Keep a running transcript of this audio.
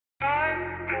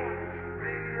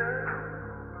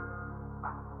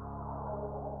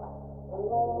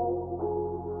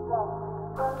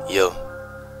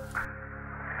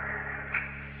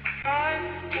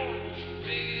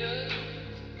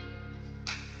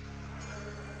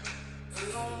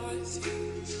I'm with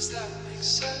you, does that make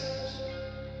sense?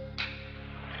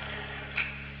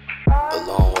 A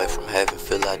long way from heaven,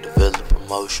 feel I develop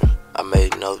emotion. I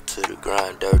made note to the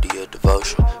grind, dirty of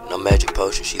devotion. No magic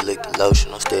potion, she licked the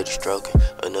lotion, I'm steady stroking.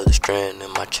 Another strand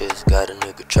in my chest, got a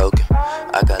nigga choking.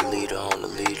 I got leader on the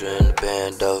leader in the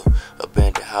bando.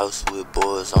 Abandoned house with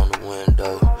boys on the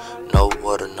window. No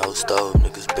water, no stove,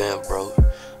 niggas been broke.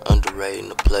 Underrating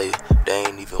the player, they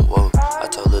ain't even woke. I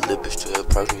told the lippers to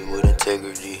approach me with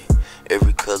integrity.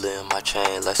 Every color in my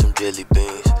chain like some jelly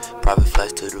beans. Private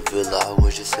flights to the villa, I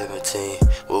was just 17.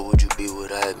 What would you be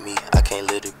without me? I can't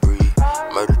let it breathe.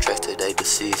 Murder tracks today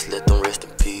deceased, let them rest in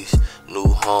peace. New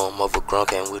home, overgrown,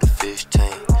 came with a fish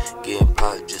tank. Getting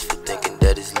popped just for thinking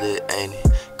that it's lit, ain't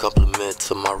it? Compliment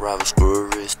to my rival, screw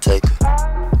a risk taker.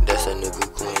 That's that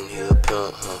nigga Quinn, he a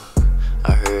pimp, huh?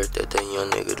 I heard that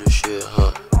young nigga the shit,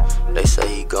 huh? They say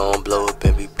he gon' blow up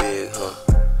and be big, huh?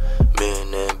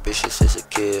 Man ambitious as a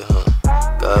kid,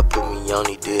 huh? God put me on,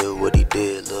 he did what he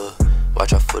did, love.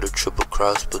 Watch out for the triple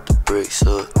cross, put the bricks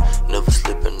up. Never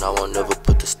slipping, I won't never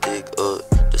put the stick up.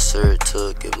 The sir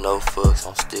took, give no fucks,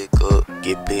 don't stick up.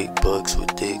 Get big bucks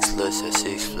with thick sluts at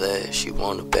Six Flags. She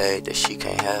want a bag that she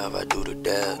can't have, I do the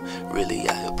dab. Really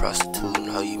out here prostituting,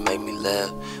 how you make me laugh.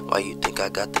 Why you think I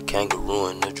got the kangaroo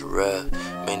and the giraffe?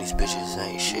 Man, these bitches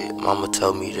ain't shit, mama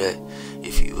told me that.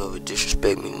 If you ever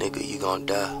disrespect me, nigga, you gon'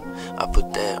 die. I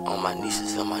put that on my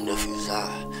nieces and my nephew's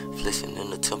eye. Flexing in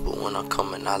the temple when I'm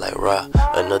coming out like rock.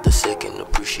 Another second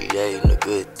appreciating the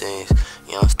good things.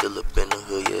 Yeah, I'm still up in the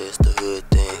hood, yeah, it's the hood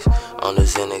things. On the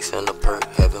Xanax and the perk,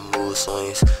 having mood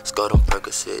swings. Scar them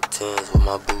Percocet 10s with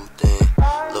my boo thing.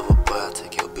 Love a boy, I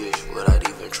take your bitch without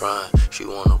even trying. She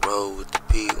wanna roll with the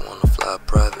P, wanna fly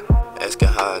private. Asking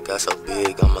how I got so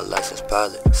big, I'm a licensed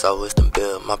pilot. Southwestern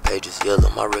Bell, my page is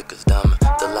yellow, my record's diamond.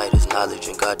 The light is knowledge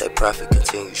and God that profit,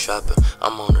 continue shopping.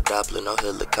 I'm on a Doppler, no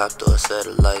helicopter or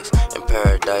satellites. In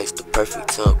paradise, the perfect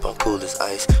temp, I'm cool as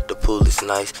ice. The pool is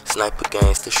nice, sniper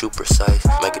gangs to shoot precise.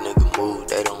 Make a nigga move,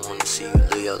 they don't wanna see you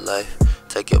live your life.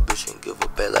 Take your bitch and give her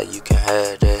back like you can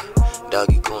have that.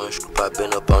 Doggy corn scoop, I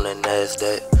been up on that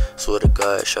NASDAQ. Swear to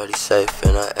God, shorty safe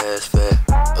and her ass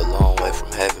fat. A long way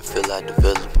from heaven, feel I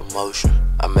develop emotion.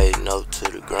 I made note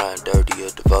to the grind, dirty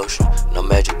of devotion. No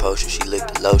magic potion, she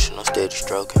licked the lotion, I'm steady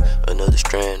stroking. Another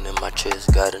strand in my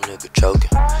chest, got a nigga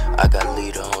choking. I got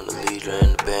leader on the leader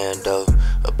in the bando.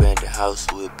 Abandoned house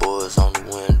with boys on the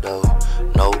window.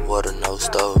 No water, no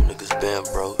stove, niggas been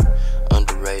broke.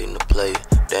 Underrating the player,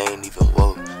 they ain't even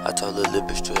woke. I told the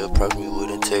lippers to approach me with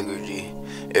integrity.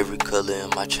 Every color in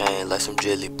my chain like some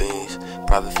jelly beans.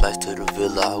 Private flights to the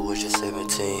villa, I was just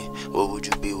 17. What would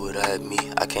you be without me?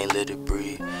 I can't let it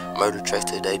breathe. Murder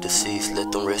tracks today deceased,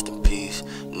 let them rest in peace.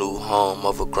 New home,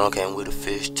 overgrown, came with a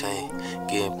fish tank.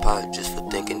 Getting popped just for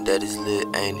thinking that it's lit,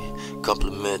 ain't it?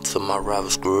 Compliment to my rival,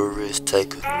 screw a risk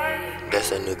taker.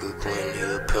 That's that nigga Quinn, he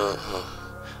a pimp, huh?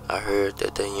 I heard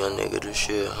that young nigga the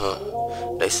shit,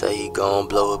 huh? They say he gon'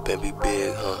 blow up and be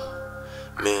big, huh?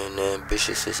 Man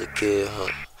ambitious as a kid,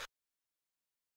 huh?